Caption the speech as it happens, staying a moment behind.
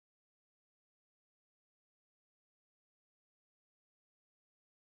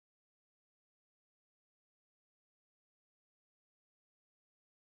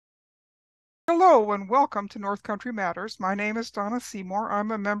Hello and welcome to North Country Matters. My name is Donna Seymour.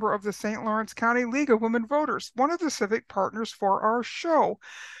 I'm a member of the St. Lawrence County League of Women Voters, one of the civic partners for our show.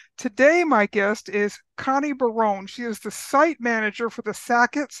 Today, my guest is Connie Barone. She is the site manager for the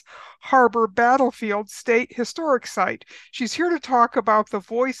Sackets Harbor Battlefield State Historic Site. She's here to talk about the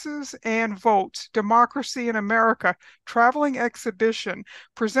Voices and Votes, Democracy in America traveling exhibition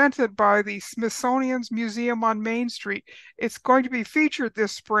presented by the Smithsonian's Museum on Main Street. It's going to be featured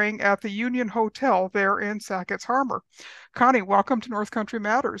this spring at the Union Hotel there in Sackets Harbor. Connie, welcome to North Country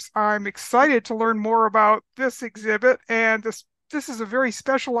Matters. I'm excited to learn more about this exhibit, and this is a very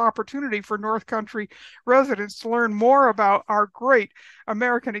special opportunity for North Country residents to learn more about our great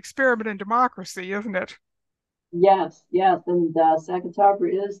American experiment in democracy, isn't it? Yes, yes, and Sackets Harbor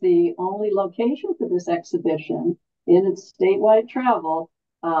is the only location for this exhibition in its statewide travel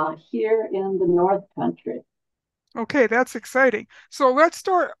here in the North Country. Okay, that's exciting. So let's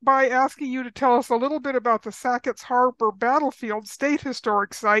start by asking you to tell us a little bit about the Sackets Harbor Battlefield State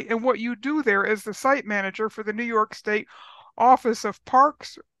Historic Site and what you do there as the site manager for the New York State Office of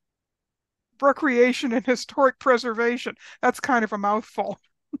Parks, Recreation, and Historic Preservation. That's kind of a mouthful.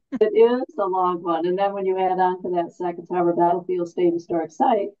 It is a long one, and then when you add on to that Sackets Harbor Battlefield State Historic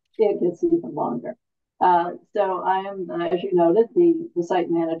Site, it gets even longer. So I am, as you noted, the site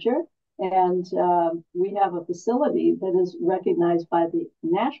manager, and we have a facility that is recognized by the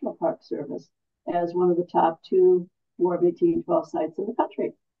National Park Service as one of the top two War of 1812 sites in the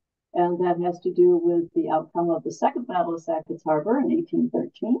country. And that has to do with the outcome of the Second Battle of Sackets Harbor in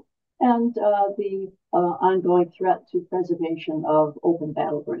 1813 and the ongoing threat to preservation of open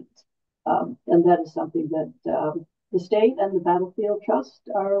battlegrounds. And that is something that the state and the Battlefield Trust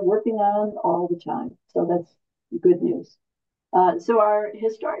are working on all the time. So that's good news. So our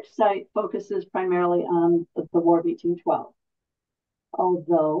historic site focuses primarily on the War of 1812,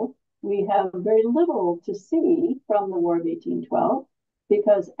 although we have very little to see from the War of 1812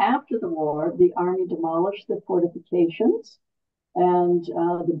 because after the war, the Army demolished the fortifications and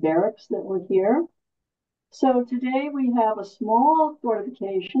the barracks that were here. So today we have a small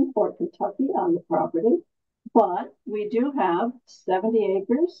fortification, Fort Kentucky, on the property, but we do have 70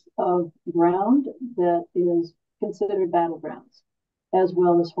 acres of ground that is considered battlegrounds, as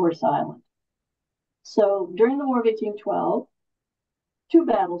well as Horse Island. So during the War of 1812, two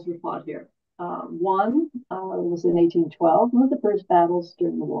battles were fought here. One was in 1812, one of the first battles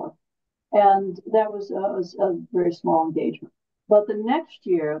during the war. And that was a very small engagement. But the next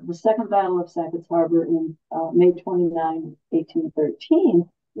year, the Second Battle of Sackets Harbor in May 29, 1813,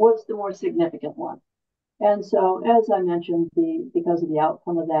 was the more significant one. And so, as I mentioned, because of the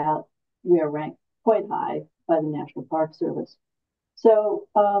outcome of that, we are ranked quite high by the National Park Service. So,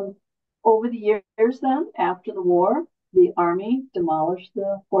 over the years, then, after the war, the Army demolished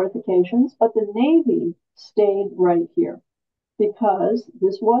the fortifications, but the Navy stayed right here because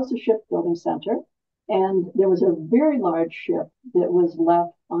this was a shipbuilding center and there was a very large ship that was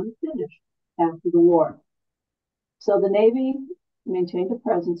left unfinished after the war. So the Navy maintained a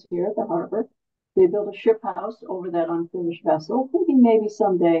presence here at the harbor. They built a ship house over that unfinished vessel, thinking maybe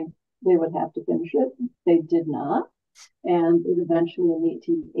someday they would have to finish it. They did not. And it eventually in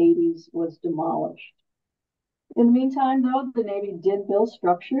the 1880s was demolished. In the meantime, though, the Navy did build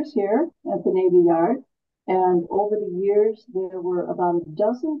structures here at the Navy Yard. And over the years, there were about a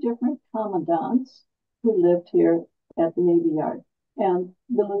dozen different commandants who lived here at the Navy Yard. And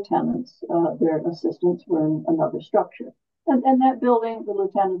the lieutenants, their assistants, were in another structure. And that building, the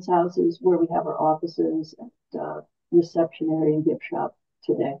lieutenant's house, is where we have our offices and reception area and gift shop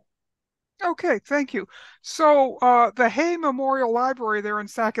today. Okay, thank you. So, the Hay Memorial Library there in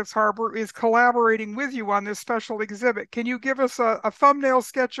Sackets Harbor is collaborating with you on this special exhibit. Can you give us a thumbnail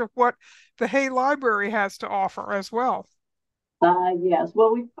sketch of what the Hay Library has to offer as well? Yes,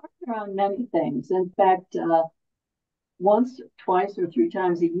 well, we partner on many things. In fact, once, twice, or three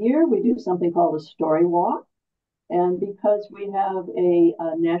times a year, we do something called a story walk. And because we have a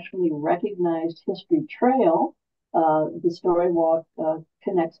nationally recognized history trail, the story walk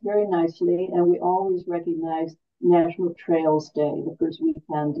connects very nicely, and we always recognize National Trails Day, the first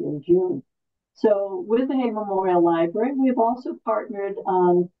weekend in June. So with the Hay Memorial Library, we've also partnered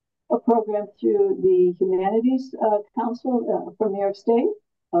on a program through the Humanities Council from New York State,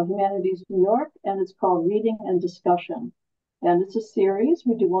 Humanities New York, and it's called Reading and Discussion. And it's a series.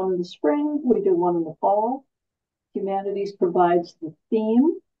 We do one in the spring, we do one in the fall. Humanities provides the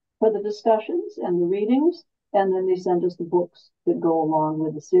theme for the discussions and the readings, and then they send us the books that go along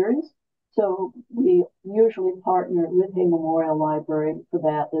with the series. So we usually partner with Hay Memorial Library for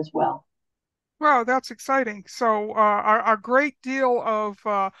that as well. Wow, that's exciting. So, a great deal of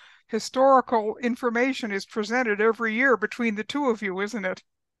historical information is presented every year between the two of you, isn't it?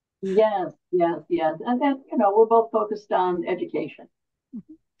 Yes, yes, yes. And then, we're both focused on education.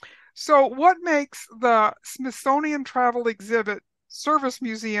 So, what makes the Smithsonian Travel Exhibit Service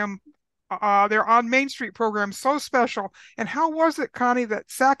Museum, their on Main Street program, so special? And how was it, Connie, that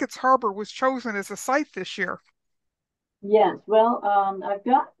Sackets Harbor was chosen as a site this year? Yes, well, I've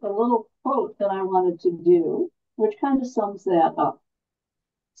got a little quote that I wanted to do, which kind of sums that up.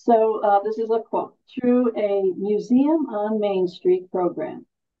 So this is a quote. Through a Museum on Main Street program,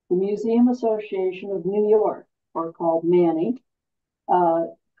 the Museum Association of New York, or called Manny, uh,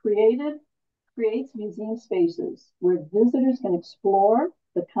 created creates museum spaces where visitors can explore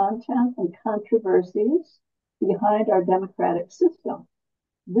the content and controversies behind our democratic system.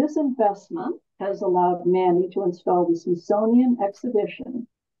 This investment has allowed Manny to install the Smithsonian exhibition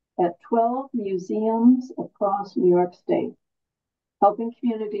at 12 museums across New York State, helping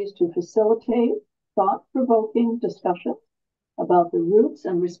communities to facilitate thought-provoking discussions about the roots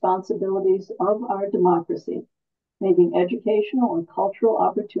and responsibilities of our democracy, making educational and cultural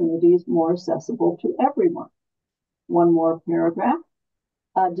opportunities more accessible to everyone. One more paragraph.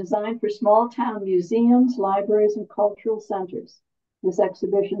 Designed for small town museums, libraries, and cultural centers. This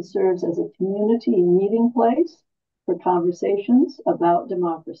exhibition serves as a community meeting place for conversations about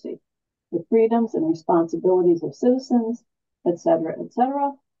democracy, the freedoms and responsibilities of citizens, et cetera, et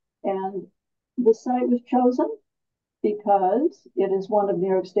cetera. And the site was chosen because it is one of New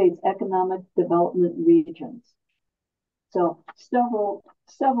York State's economic development regions. So several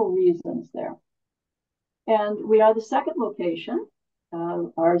reasons there. And we are the second location.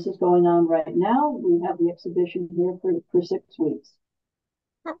 Ours is going on right now. We have the exhibition here for 6 weeks.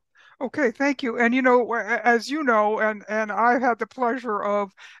 Oh, okay, thank you. And as you know, and I've had the pleasure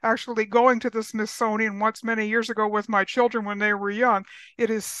of actually going to the Smithsonian once many years ago with my children when they were young. It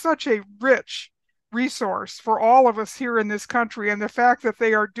is such a rich resource for all of us here in this country, and the fact that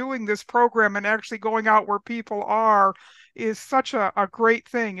they are doing this program and actually going out where people are is such a great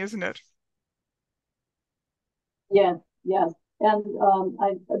thing, isn't it? Yes, yes. And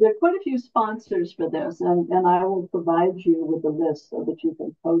there are quite a few sponsors for this, and I will provide you with a list so that you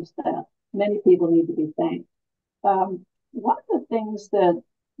can post that. Many people need to be thanked. One of the things that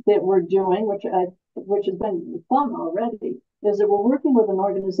we're doing, which has been fun already, is that we're working with an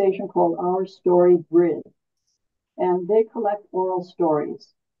organization called Our Story Bridge, and they collect oral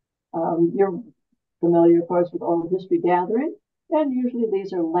stories. You're familiar, of course, with oral history gathering, and usually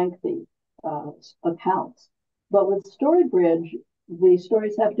these are lengthy accounts. But with StoryBridge, the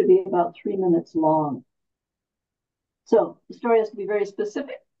stories have to be about 3 minutes long. So the story has to be very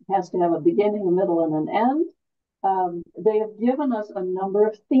specific. It has to have a beginning, a middle, and an end. They have given us a number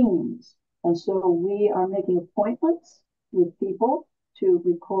of themes. And so we are making appointments with people to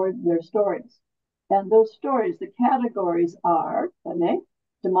record their stories. And those stories, the categories are,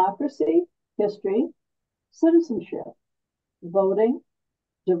 democracy, history, citizenship, voting,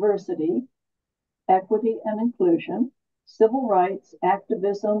 diversity, equity and inclusion, civil rights,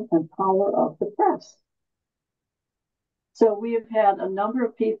 activism, and power of the press. So we have had a number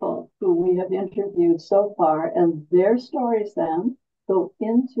of people who we have interviewed so far, and their stories then go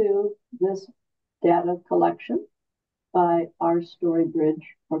into this data collection by our StoryBridge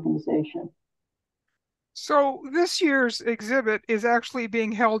organization. So this year's exhibit is actually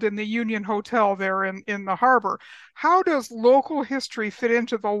being held in the Union Hotel there in the harbor. How does local history fit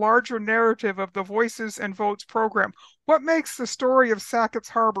into the larger narrative of the Voices and Votes program? What makes the story of Sackets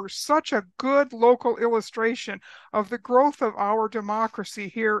Harbor such a good local illustration of the growth of our democracy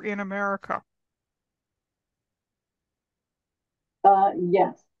here in America?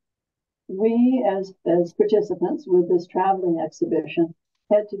 Yes, we as participants with this traveling exhibition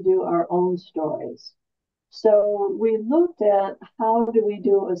had to do our own stories. So we looked at how do we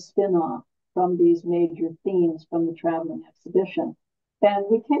do a spin-off from these major themes from the traveling exhibition. And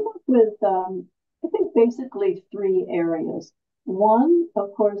we came up with, I think, basically 3 areas. One,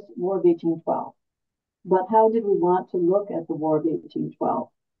 of course, War of 1812. But how did we want to look at the War of 1812?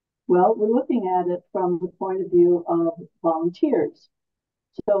 Well, we're looking at it from the point of view of volunteers.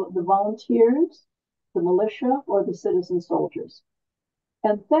 So the volunteers, the militia, or the citizen soldiers.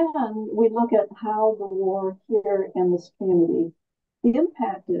 And then we look at how the war here in this community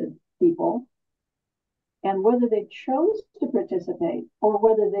impacted people and whether they chose to participate or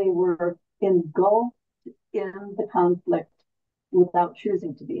whether they were engulfed in the conflict without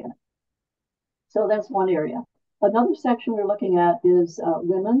choosing to be in it. So that's one area. Another section we're looking at is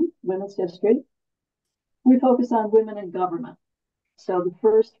women's history. We focus on women in government. So the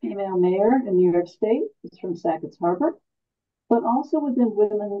first female mayor in New York State is from Sackets Harbor. but also within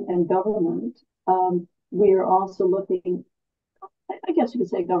women and government. We are also looking, I guess you could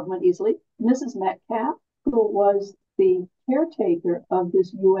say government easily. Mrs. Metcalf, who was the caretaker of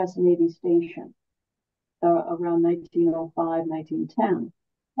this U.S. Navy station around 1905, 1910.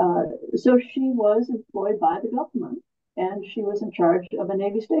 So she was employed by the government and she was in charge of a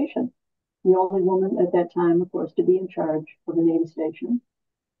Navy station. The only woman at that time, of course, to be in charge of a Navy station.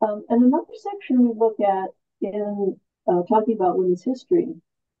 And another section we look at in talking about women's history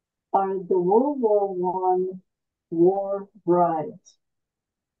are the World War One war brides.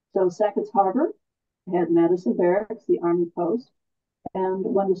 So Sackets Harbor had Madison Barracks, the Army post, and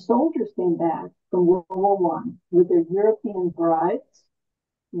when the soldiers came back from World War One with their European brides,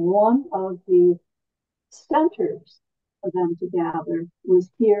 one of the centers for them to gather was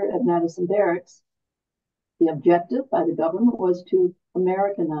here at Madison Barracks. The objective by the government was to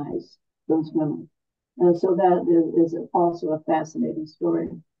Americanize those women. And so that is also a fascinating story.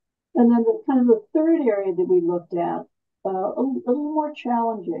 And then the kind of the third area that we looked at, a little more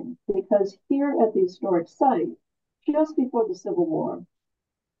challenging, because here at the historic site, just before the Civil War,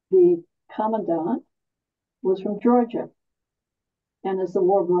 the commandant was from Georgia. And as the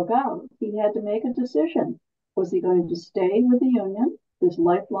war broke out, he had to make a decision. Was he going to stay with the Union, his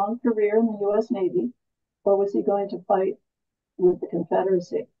lifelong career in the U.S. Navy, or was he going to fight with the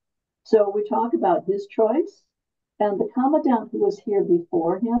Confederacy? So we talk about his choice and the commandant who was here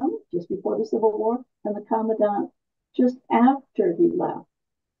before him, just before the Civil War, and the commandant just after he left.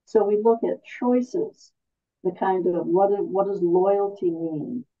 So we look at choices, the kind of what does loyalty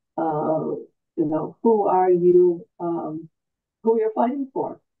mean? Who are you? Who you're fighting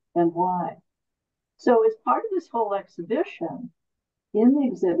for and why. So as part of this whole exhibition, in the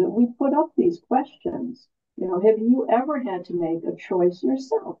exhibit, we put up these questions. Have you ever had to make a choice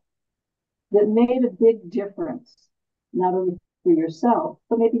yourself that made a big difference, not only for yourself,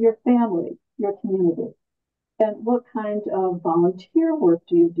 but maybe your family, your community? And what kind of volunteer work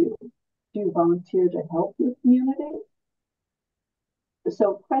do you do? Do you volunteer to help your community?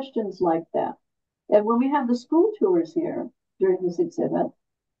 So questions like that. And when we have the school tours here during this exhibit,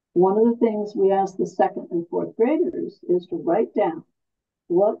 one of the things we ask the second and fourth graders is to write down,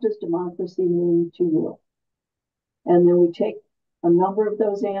 what does democracy mean to you? And then we take a number of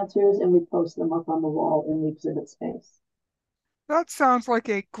those answers and we post them up on the wall in the exhibit space. That sounds like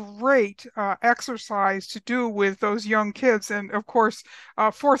a great exercise to do with those young kids. And of course,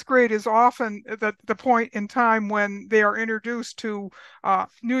 fourth grade is often the point in time when they are introduced to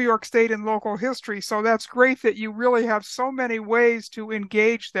New York State and local history. So that's great that you really have so many ways to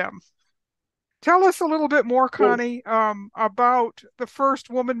engage them. Tell us a little bit more, It, Connie, about the first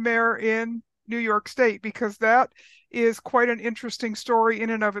woman mayor in New York State, because that is quite an interesting story in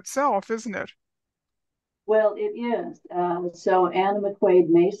and of itself, isn't it? well, it is. So Anna McQuaid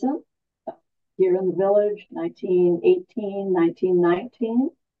Mason, here in the village, 1918, 1919.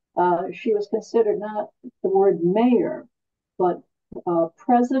 She was considered not the word mayor, but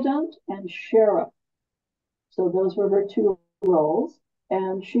president and sheriff. So those were her two roles.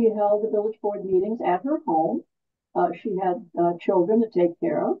 And she held the village board meetings at her home. She had children to take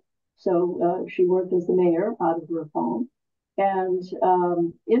care of. So she worked as the mayor out of her home. And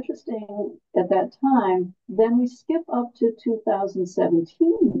interesting at that time, then we skip up to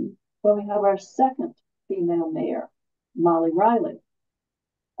 2017 when we have our second female mayor, Molly Riley.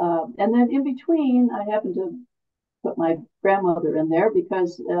 And then in between, I happened to put my grandmother in there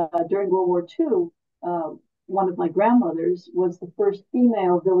because during World War II, one of my grandmothers was the first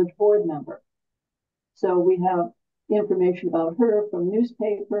female village board member. So we have information about her from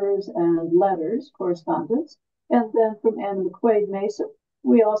newspapers and letters, correspondence. And then from Anna McQuaid Mason,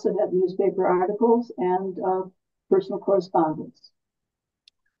 we also have newspaper articles and personal correspondence.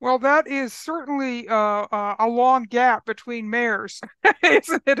 Well, that is certainly a long gap between mayors,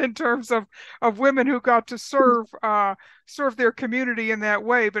 isn't it, in terms of women who got to serve their community in that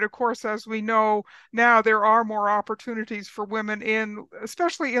way. But of course, as we know now, there are more opportunities for women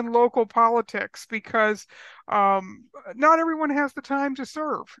especially in local politics, because not everyone has the time to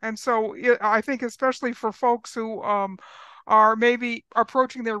serve. And so I think, especially for folks who are maybe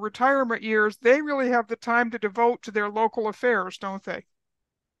approaching their retirement years, they really have the time to devote to their local affairs, don't they?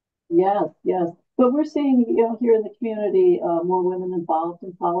 Yes, yes. But we're seeing, here in the community, more women involved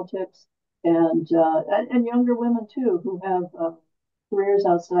in politics and younger women too, who have careers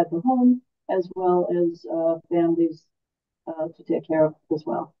outside the home as well as families to take care of as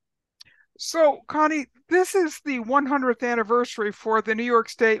well. So, Connie, this is the 100th anniversary for the New York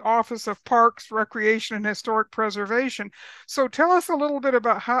State Office of Parks, Recreation, and Historic Preservation. So, tell us a little bit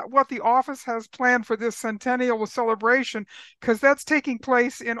about what the office has planned for this centennial celebration, because that's taking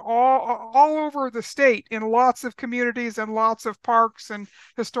place in all over the state in lots of communities and lots of parks and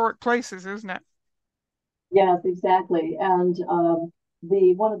historic places, isn't it? Yes, exactly. And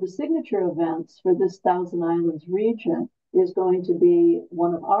the one of the signature events for this Thousand Islands region is going to be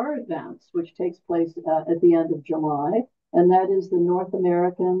one of our events, which takes place at the end of July, and that is the North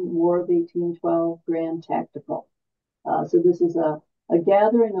American War of 1812 Grand Tactical. So this is a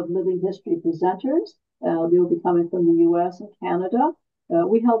gathering of living history presenters. They'll be coming from the U.S. and Canada.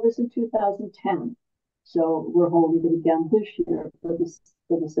 We held this in 2010, so we're holding it again this year for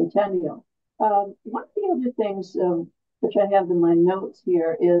the centennial. One of the other things which I have in my notes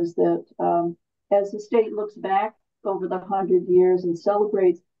here is that as the state looks back over the 100 years and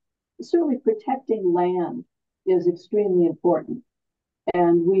celebrates, certainly protecting land is extremely important.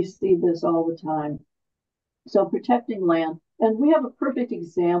 And we see this all the time. So protecting land, and we have a perfect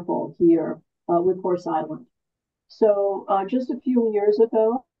example here with Horse Island. So just a few years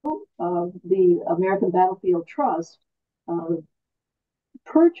ago, the American Battlefield Trust uh,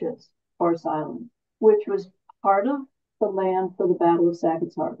 purchased Horse Island, which was part of the land for the Battle of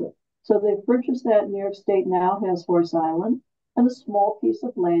Sackets Harbor. So they purchased that. New York State now has Horse Island and a small piece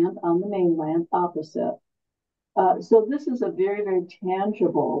of land on the mainland opposite. So this is a very, very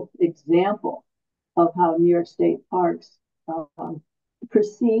tangible example of how New York State Parks um,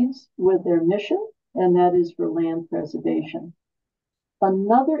 proceeds with their mission, and that is for land preservation.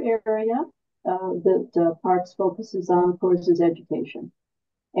 Another area that Parks focuses on, of course, is education.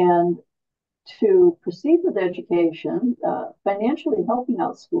 And to proceed with education, financially helping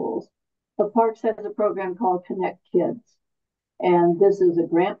out schools, the Parks has a program called Connect Kids. And this is a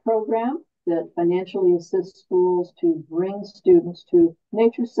grant program that financially assists schools to bring students to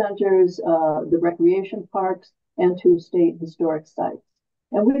nature centers, the recreation parks, and to state historic sites.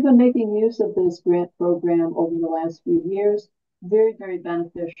 And we've been making use of this grant program over the last few years. Very, very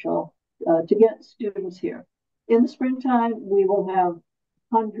beneficial to get students here. In the springtime, we will have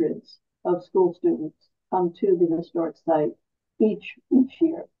hundreds of school students come to the historic site each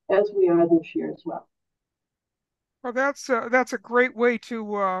year, as we are this year as well. Well, that's a great way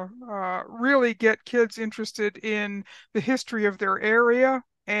to really get kids interested in the history of their area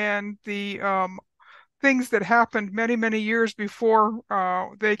and the things that happened many, many years before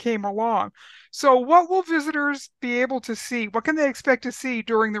they came along. So, what will visitors be able to see? What can they expect to see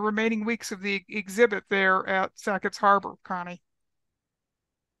during the remaining weeks of the exhibit there at Sackets Harbor, Connie?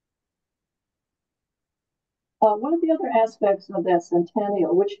 One of the other aspects of that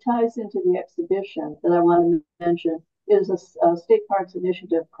centennial, which ties into the exhibition that I want to mention, is a state parks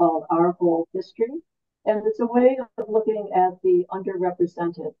initiative called Our Whole History. And it's a way of looking at the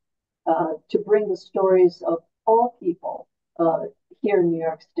underrepresented to bring the stories of all people here in New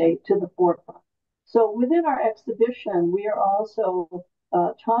York State to the forefront. So within our exhibition, we are also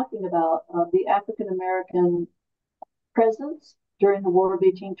talking about the African American presence during the War of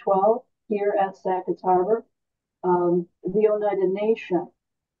 1812 here at Sackets Harbor, the Oneida Nation,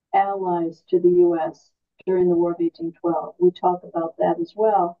 allies to the U.S. during the War of 1812. We talk about that as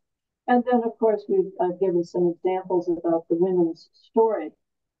well. And then, of course, we've given some examples about the women's story.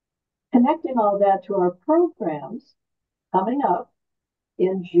 Connecting all that to our programs coming up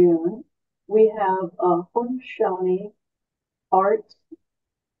in June, we have a Haudenosaunee Arts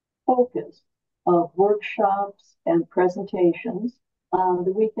focus of workshops and presentations on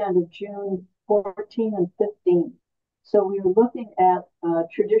the weekend of June 14 and 15. So we were looking at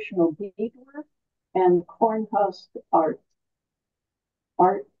traditional beadwork and corn husk art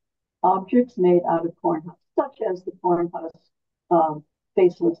objects made out of corn husks, such as the corn husk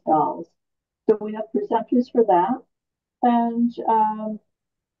faceless dolls. So we have presenters for that. And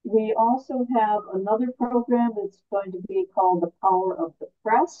we also have another program that's going to be called The Power of the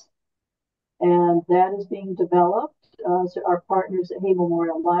Press, and that is being developed. So our partners at Hay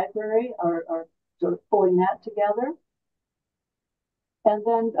Memorial Library are sort of pulling that together. And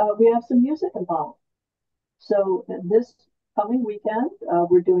then we have some music involved. So this coming weekend,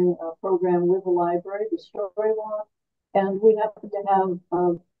 we're doing a program with the library, the Story Walk, and we happen to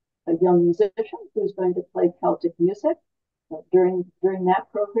have a young musician who's going to play Celtic music during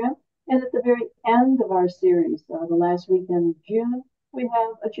that program. And at the very end of our series, the last weekend of June, we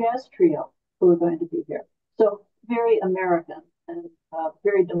have a jazz trio who are going to be here. So very American and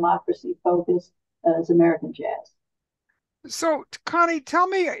very democracy focused as American jazz. So, Connie, tell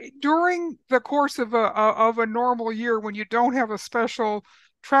me during the course of a normal year when you don't have a special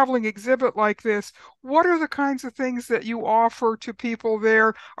traveling exhibit like this, what are the kinds of things that you offer to people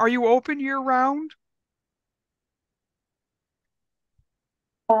there? Are you open year round?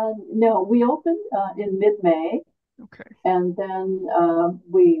 No, we open in mid-May, Okay. and then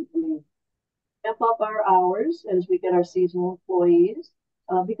we amp up our hours as we get our seasonal employees,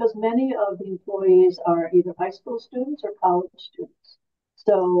 because many of the employees are either high school students or college students.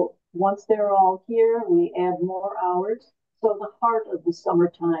 So once they're all here, we add more hours. So the heart of the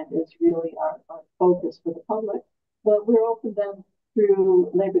summertime is really our focus for the public. But we're open then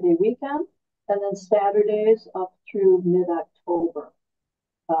through Labor Day weekend and then Saturdays up through mid-October.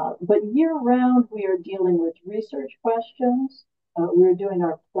 But year round, we are dealing with research questions. We're doing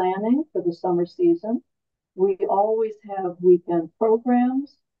our planning for the summer season. We always have weekend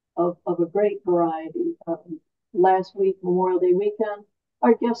programs of a great variety. Last week, Memorial Day weekend,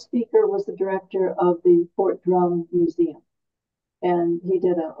 our guest speaker was the director of the Fort Drum Museum. And he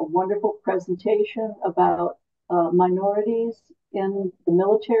did a wonderful presentation about minorities in the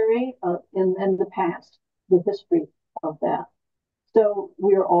military in the past, the history of that. So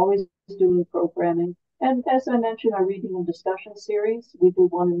we are always doing programming. And as I mentioned, our reading and discussion series, we do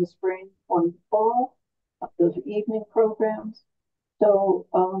one in the spring, one in the fall. Those are evening programs. So,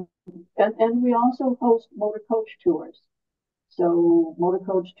 and we also host motor coach tours. So motor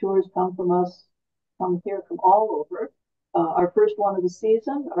coach tours come here from all over. Our first one of the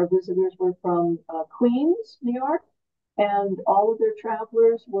season, our visitors were from Queens, New York, and all of their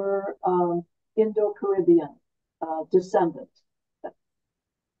travelers were Indo-Caribbean descendants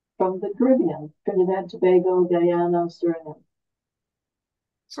from the Caribbean, Trinidad, Tobago, Guyana, Suriname.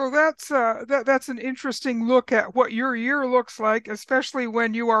 So that's an interesting look at what your year looks like, especially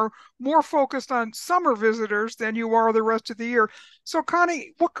when you are more focused on summer visitors than you are the rest of the year. So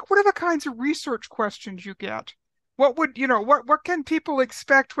Connie, what are the kinds of research questions you get? What would, what can people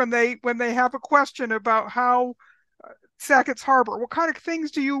expect when they have a question about how Sackets Harbor? What kind of things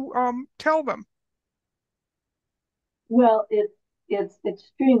do you tell them? Well, it's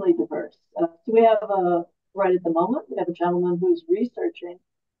extremely diverse. So we have right at the moment we have a gentleman who's researching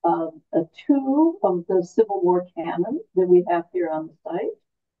two of the Civil War canon that we have here on the site,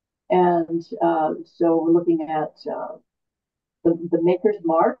 and so we're looking at the maker's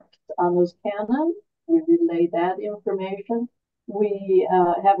marks on those cannons. We relay that information. We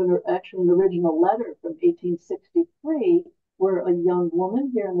have actually an original letter from 1863 where a young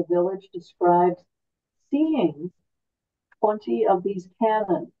woman here in the village describes seeing 20 of these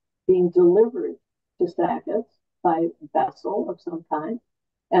cannon being delivered to Sackets by vessel of some kind,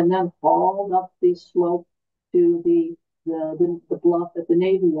 and then hauled up the slope to the bluff at the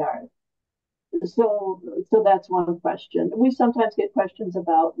Navy Yard. So that's one question. We sometimes get questions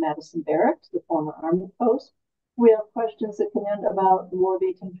about Madison Barracks, the former Army post. We have questions that come in about the War of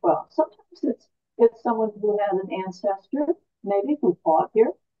 1812. Sometimes it's someone who had an ancestor, maybe who fought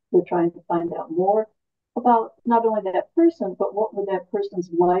here. They're trying to find out more about not only that person, but what would that person's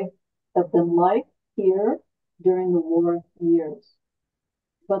life have been like here during the war years.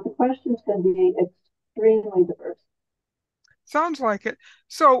 But the questions can be extremely diverse. Sounds like it.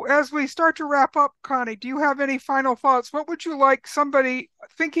 So, as we start to wrap up, Connie, do you have any final thoughts? What would you like somebody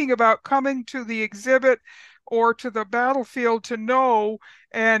thinking about coming to the exhibit or to the battlefield to know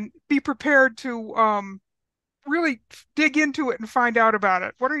and be prepared to really dig into it and find out about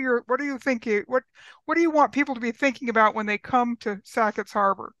it? What are you thinking? What do you want people to be thinking about when they come to Sackets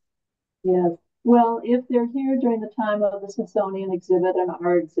Harbor? Yes. Well, if they're here during the time of the Smithsonian exhibit and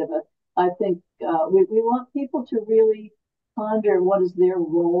our exhibit, I think we want people to really ponder what is their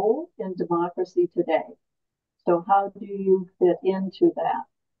role in democracy today. So, how do you fit into that?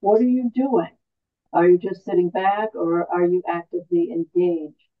 What are you doing? Are you just sitting back or are you actively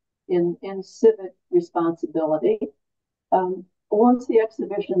engaged in civic responsibility? Once the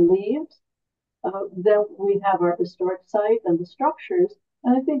exhibition leaves, then we have our historic site and the structures.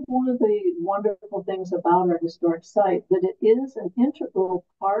 And I think one of the wonderful things about our historic site that it is an integral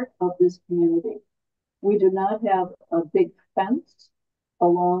part of this community. We do not have a big fence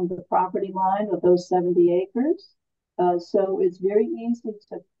along the property line of those 70 acres. So it's very easy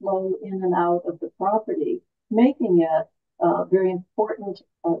to flow in and out of the property, making it a very important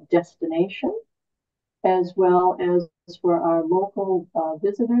destination, as well as for our local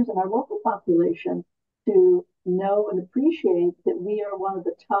visitors and our local population to know and appreciate that we are one of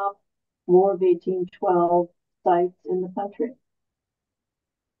the top War of 1812 sites in the country.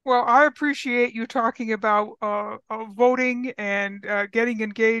 Well, I appreciate you talking about voting and getting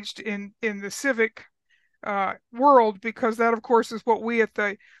engaged in the civic world, because that, of course, is what we at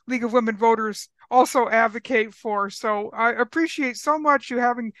the League of Women Voters also advocate for. So I appreciate so much you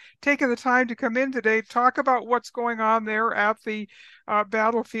having taken the time to come in today, talk about what's going on there at the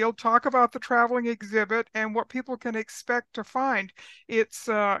battlefield, talk about the traveling exhibit and what people can expect to find. It's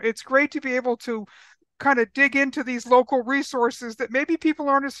great to be able to kind of dig into these local resources that maybe people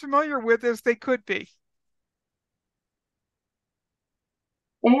aren't as familiar with as they could be.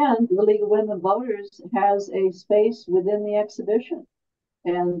 And the League of Women Voters has a space within the exhibition.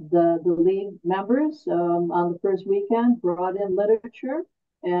 And the league members on the first weekend brought in literature,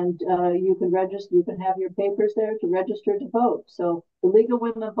 and you can register, you can have your papers there to register to vote. So the League of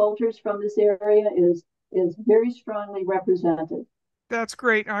Women Voters from this area is very strongly represented. That's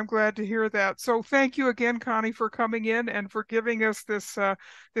great. I'm glad to hear that. So thank you again, Connie, for coming in and for giving us this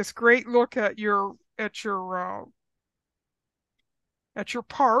great look at your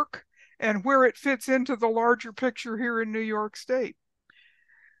park and where it fits into the larger picture here in New York State.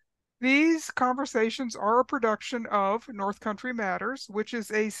 These conversations are a production of North Country Matters, which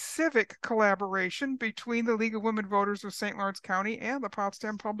is a civic collaboration between the League of Women Voters of St. Lawrence County and the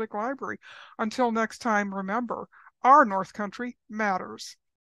Potsdam Public Library. Until next time, remember, our North Country matters.